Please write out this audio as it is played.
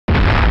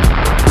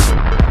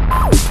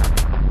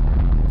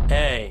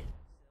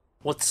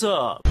What's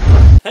up?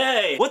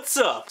 Hey, what's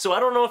up? So I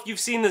don't know if you've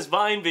seen this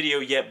Vine video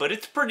yet, but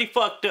it's pretty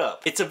fucked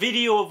up. It's a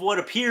video of what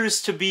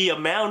appears to be a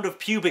mound of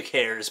pubic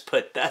hairs,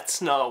 but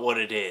that's not what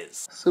it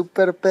is.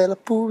 Super pelo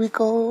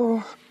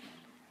público.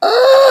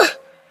 Ah!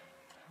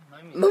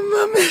 No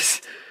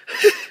mames.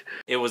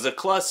 It was a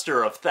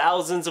cluster of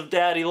thousands of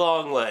daddy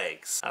long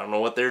legs. I don't know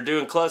what they're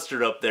doing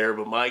clustered up there,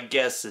 but my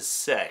guess is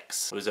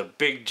sex. It was a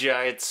big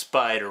giant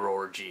spider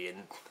orgy,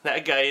 and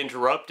that guy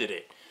interrupted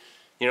it.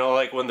 You know,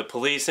 like when the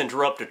police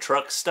interrupt a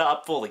truck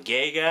stop full of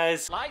gay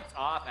guys? Lights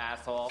off,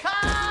 asshole.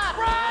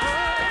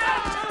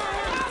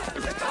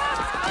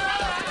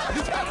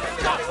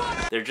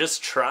 They're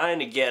just trying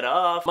to get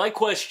off. My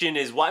question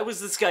is, why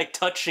was this guy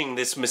touching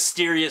this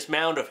mysterious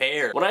mound of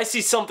hair? When I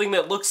see something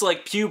that looks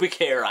like pubic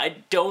hair, I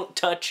don't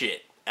touch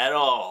it at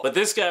all. But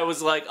this guy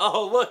was like,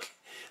 oh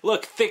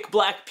look, thick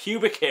black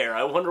pubic hair.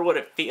 I wonder what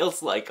it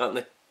feels like on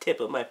the tip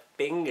of my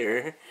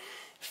finger.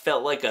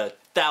 Felt like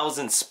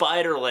 1,000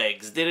 spider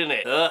legs, didn't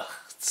it? Ugh,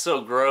 it's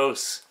so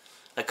gross.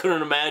 I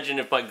couldn't imagine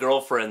if my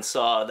girlfriend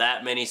saw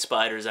that many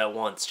spiders at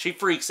once. She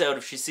freaks out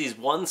if she sees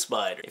one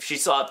spider. If she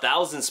saw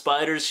 1,000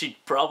 spiders, she'd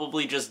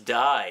probably just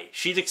die.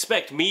 She'd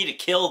expect me to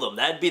kill them.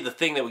 That'd be the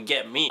thing that would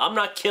get me. I'm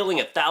not killing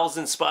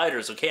 1,000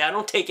 spiders, okay? I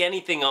don't take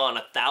anything on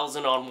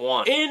 1,000 on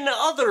one. In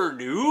other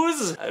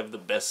news, I have the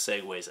best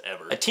segues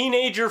ever. A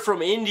teenager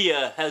from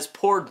India has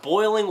poured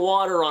boiling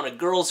water on a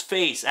girl's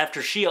face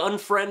after she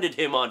unfriended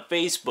him on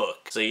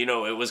Facebook. So, you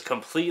know, it was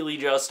completely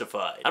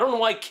justified. I don't know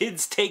why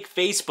kids take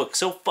Facebook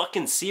so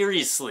fucking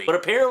seriously, but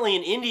apparently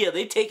in India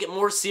they take it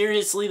more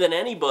seriously than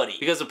anybody,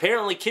 because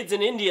apparently kids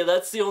in India,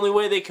 that's the only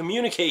way they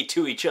communicate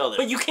to each other.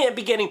 But you can't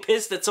be getting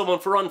pissed at someone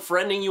for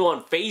unfriending you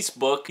on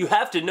Facebook. You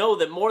have to know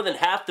that more than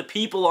half the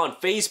people on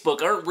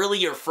Facebook aren't really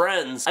your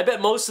friends. I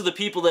bet most of the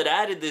people that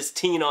added this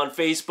teen on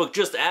Facebook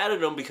just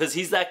added him because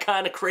he's that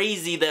kind of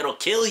crazy that'll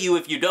kill you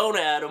if you don't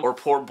add him or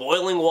pour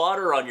boiling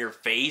water on your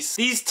face.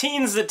 These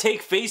teens that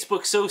take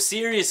Facebook so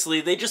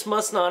seriously, they just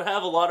must not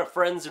have a lot of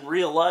friends in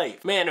real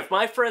life. Man, if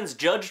my friends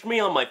judged me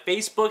on my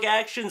Facebook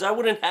actions, I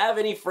wouldn't have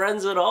any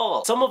friends at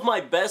all. Some of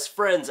my best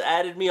friends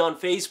added me on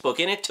Facebook,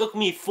 and it took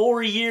me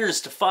 4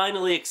 years to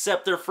finally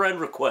accept their friend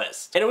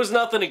request. And it was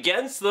nothing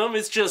against them,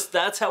 it's just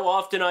that's how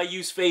often I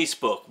use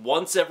Facebook,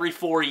 once every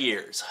 4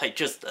 years.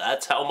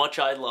 That's how much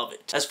I love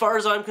it. As far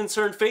as I'm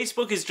concerned,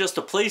 Facebook is just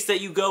a place that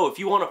you go if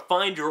you want to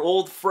find your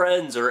old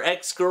friends or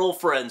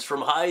ex-girlfriends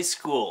from high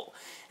school,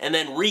 and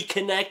then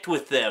reconnect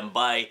with them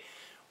by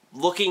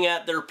looking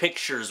at their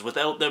pictures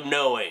without them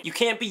knowing. You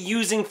can't be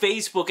using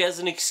Facebook as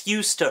an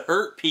excuse to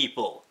hurt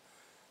people.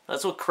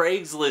 That's what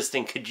Craigslist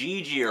and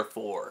Kijiji are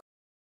for.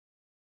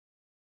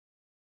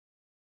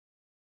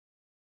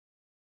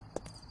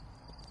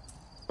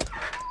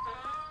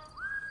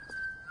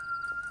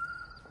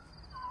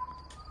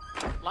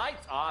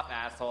 Lights off,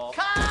 asshole.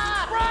 Where's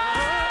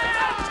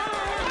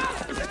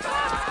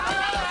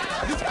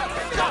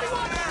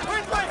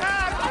my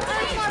hat?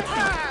 Where's my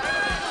hat?